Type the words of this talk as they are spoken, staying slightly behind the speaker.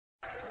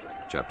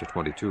chapter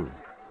 22.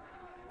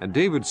 And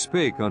David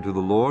spake unto the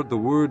Lord the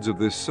words of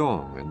this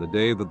song in the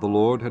day that the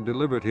Lord had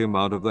delivered him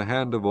out of the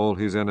hand of all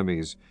his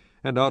enemies,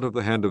 and out of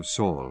the hand of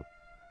Saul.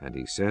 And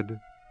he said,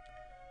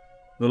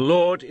 The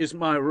Lord is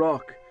my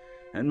rock,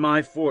 and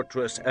my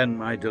fortress, and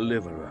my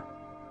deliverer.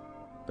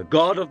 The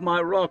God of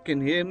my rock,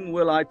 in him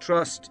will I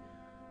trust.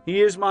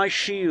 He is my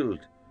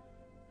shield,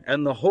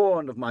 and the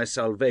horn of my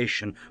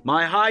salvation,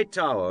 my high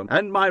tower,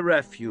 and my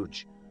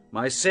refuge,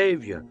 my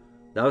Saviour.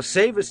 Thou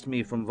savest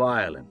me from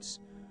violence.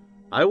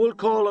 I will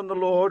call on the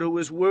Lord, who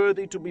is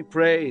worthy to be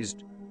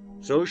praised.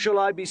 So shall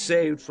I be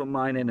saved from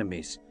mine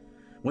enemies.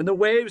 When the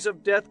waves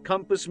of death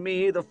compassed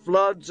me, the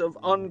floods of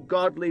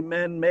ungodly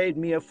men made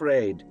me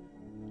afraid.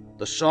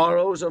 The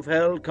sorrows of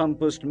hell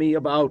compassed me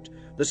about.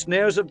 The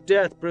snares of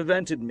death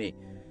prevented me.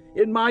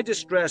 In my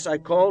distress I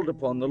called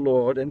upon the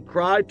Lord, and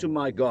cried to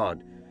my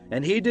God.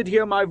 And he did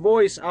hear my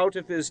voice out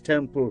of his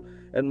temple,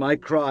 and my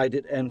cry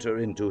did enter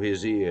into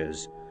his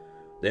ears.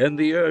 Then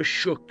the earth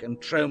shook and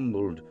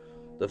trembled.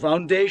 The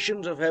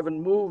foundations of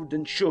heaven moved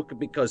and shook,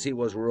 because he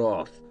was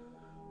wroth.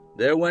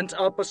 There went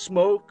up a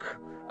smoke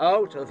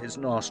out of his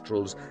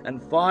nostrils,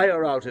 and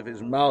fire out of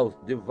his mouth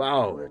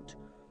devoured.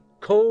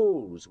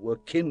 Coals were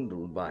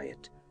kindled by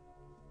it.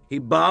 He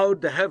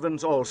bowed the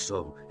heavens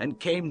also, and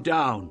came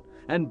down,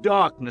 and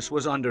darkness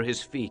was under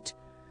his feet.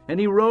 And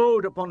he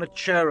rode upon a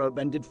cherub,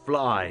 and did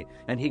fly,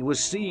 and he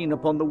was seen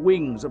upon the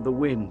wings of the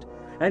wind.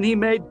 And he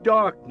made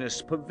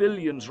darkness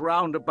pavilions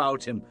round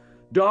about him,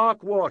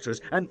 dark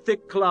waters, and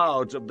thick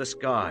clouds of the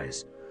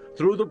skies.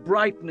 Through the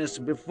brightness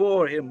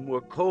before him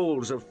were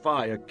coals of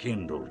fire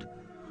kindled.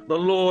 The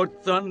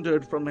Lord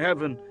thundered from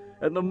heaven,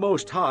 and the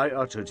Most High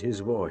uttered his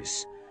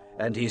voice.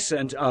 And he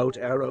sent out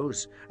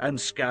arrows, and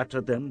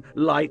scattered them,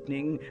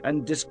 lightning,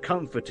 and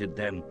discomfited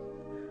them.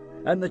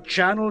 And the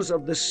channels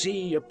of the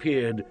sea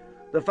appeared.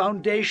 The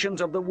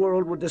foundations of the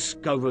world were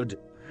discovered,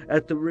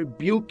 at the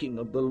rebuking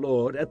of the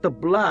Lord, at the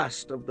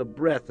blast of the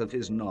breath of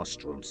his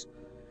nostrils.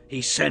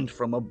 He sent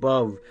from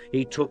above,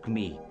 he took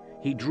me,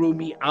 he drew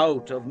me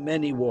out of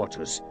many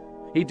waters.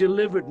 He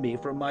delivered me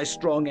from my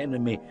strong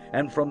enemy,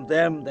 and from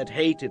them that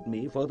hated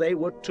me, for they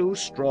were too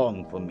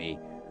strong for me.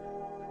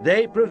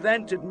 They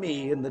prevented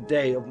me in the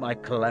day of my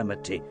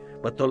calamity,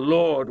 but the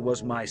Lord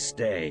was my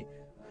stay.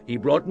 He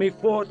brought me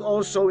forth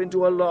also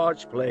into a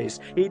large place.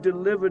 He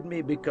delivered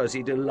me because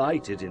he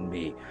delighted in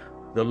me.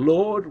 The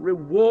Lord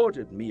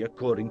rewarded me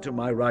according to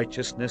my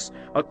righteousness.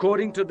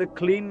 According to the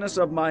cleanness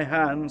of my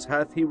hands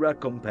hath he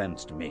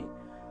recompensed me.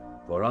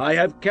 For I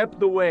have kept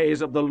the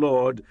ways of the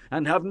Lord,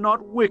 and have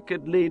not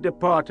wickedly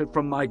departed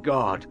from my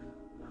God.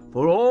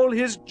 For all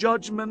his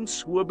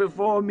judgments were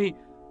before me,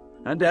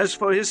 and as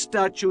for his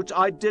statutes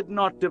I did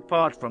not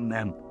depart from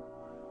them.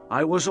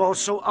 I was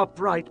also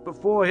upright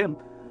before him,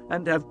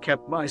 and have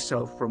kept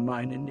myself from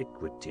mine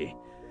iniquity.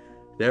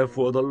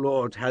 Therefore the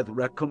Lord hath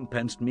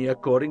recompensed me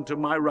according to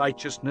my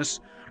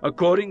righteousness,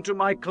 according to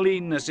my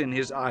cleanness in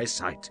his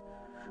eyesight.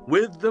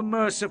 With the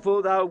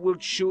merciful thou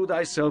wilt shew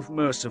thyself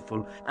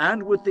merciful,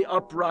 and with the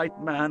upright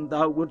man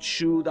thou wilt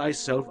shew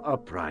thyself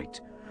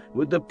upright.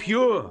 With the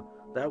pure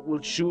thou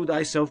wilt shew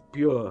thyself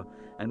pure,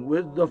 and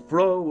with the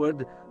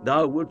froward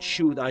thou wilt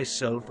shew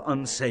thyself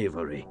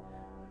unsavory.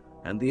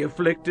 And the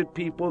afflicted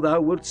people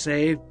thou wilt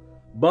save,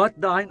 but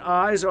thine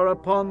eyes are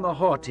upon the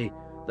haughty,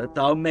 that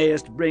thou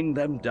mayest bring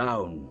them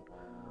down.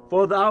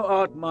 For thou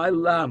art my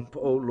lamp,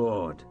 O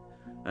Lord,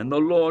 and the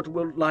Lord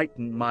will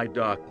lighten my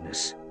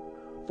darkness.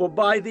 For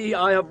by thee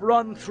I have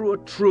run through a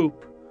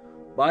troop,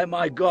 by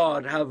my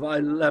God have I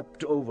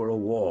leapt over a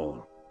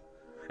wall.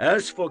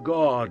 As for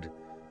God,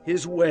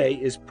 his way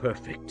is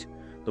perfect,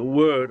 the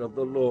word of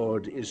the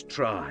Lord is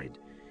tried.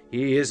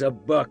 He is a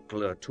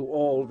buckler to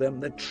all them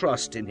that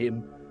trust in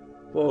him.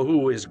 For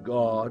who is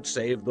God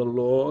save the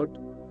Lord?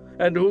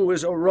 And who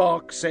is a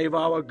rock save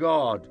our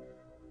God?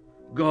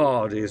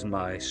 God is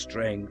my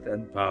strength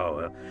and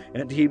power,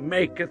 and he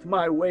maketh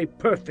my way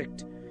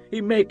perfect. He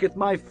maketh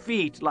my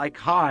feet like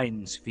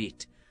hinds'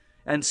 feet,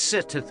 and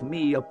sitteth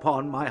me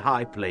upon my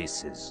high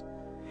places.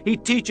 He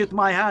teacheth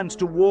my hands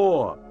to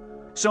war,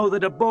 so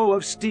that a bow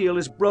of steel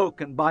is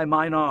broken by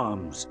mine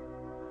arms.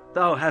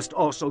 Thou hast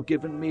also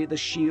given me the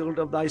shield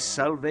of thy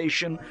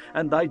salvation,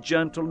 and thy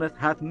gentleness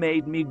hath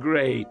made me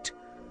great.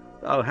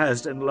 Thou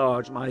hast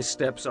enlarged my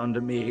steps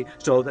under me,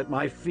 so that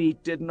my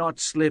feet did not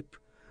slip.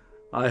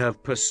 I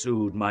have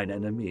pursued mine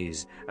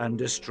enemies, and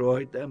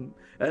destroyed them,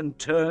 and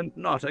turned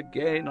not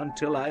again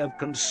until I have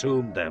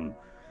consumed them.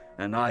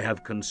 And I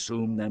have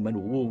consumed them,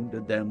 and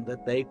wounded them,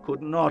 that they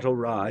could not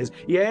arise.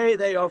 Yea,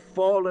 they are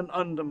fallen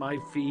under my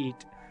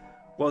feet.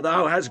 For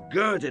thou hast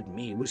girded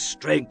me with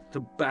strength to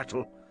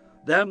battle.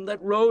 Them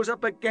that rose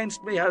up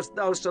against me hast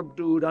thou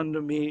subdued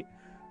under me.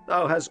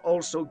 Thou hast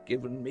also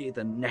given me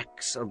the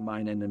necks of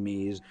mine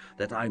enemies,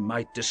 that I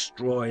might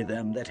destroy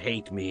them that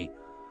hate me.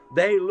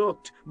 They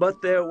looked,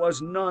 but there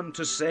was none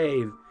to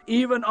save,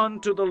 even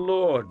unto the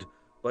Lord,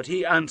 but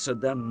he answered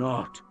them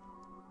not.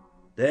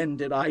 Then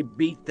did I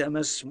beat them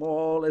as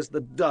small as the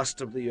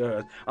dust of the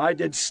earth. I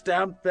did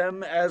stamp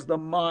them as the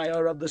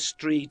mire of the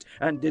street,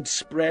 and did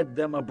spread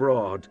them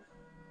abroad.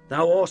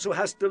 Thou also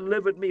hast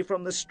delivered me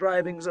from the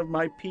strivings of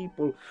my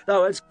people.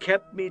 Thou hast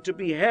kept me to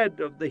be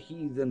head of the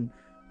heathen.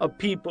 A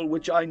people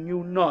which I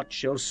knew not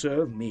shall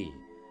serve me.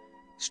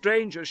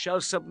 Strangers shall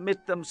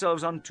submit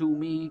themselves unto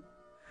me.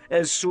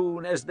 As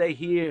soon as they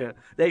hear,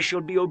 they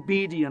shall be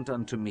obedient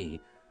unto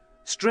me.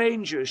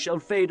 Strangers shall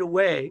fade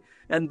away,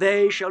 and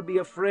they shall be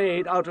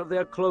afraid out of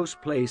their close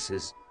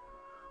places.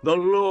 The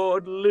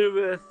Lord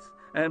liveth,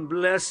 and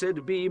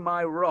blessed be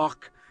my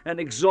rock, and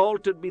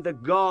exalted be the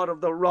God of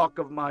the rock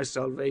of my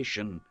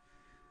salvation.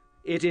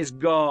 It is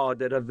God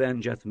that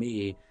avengeth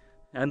me,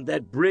 and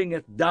that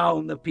bringeth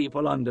down the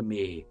people unto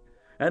me,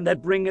 and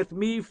that bringeth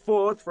me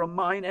forth from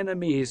mine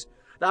enemies.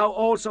 Thou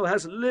also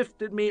hast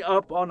lifted me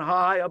up on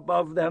high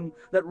above them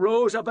that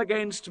rose up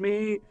against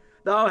me.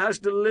 Thou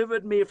hast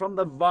delivered me from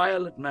the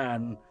violent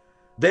man.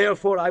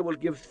 Therefore I will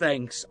give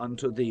thanks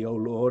unto thee, O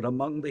Lord,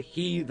 among the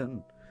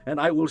heathen, and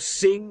I will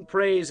sing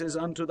praises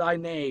unto thy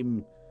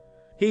name.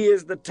 He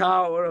is the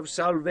tower of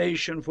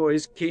salvation for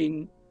his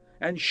king,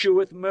 and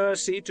sheweth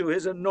mercy to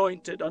his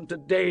anointed, unto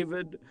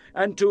David,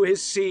 and to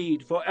his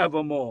seed for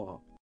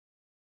evermore.